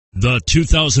The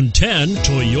 2010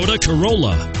 Toyota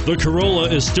Corolla. The Corolla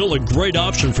is still a great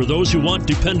option for those who want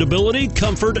dependability,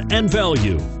 comfort, and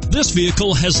value. This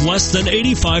vehicle has less than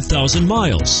 85,000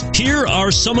 miles. Here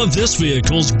are some of this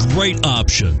vehicle's great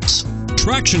options: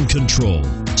 traction control,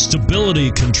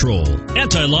 stability control,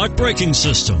 anti-lock braking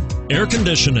system, air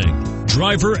conditioning,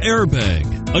 driver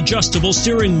airbag, adjustable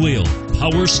steering wheel,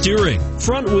 power steering,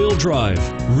 front wheel drive,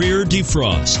 rear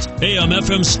defrost,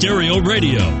 AM/FM stereo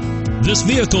radio. This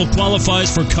vehicle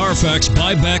qualifies for Carfax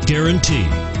buyback guarantee.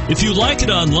 If you like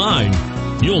it online,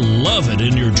 you'll love it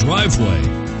in your driveway.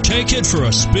 Take it for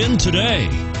a spin today.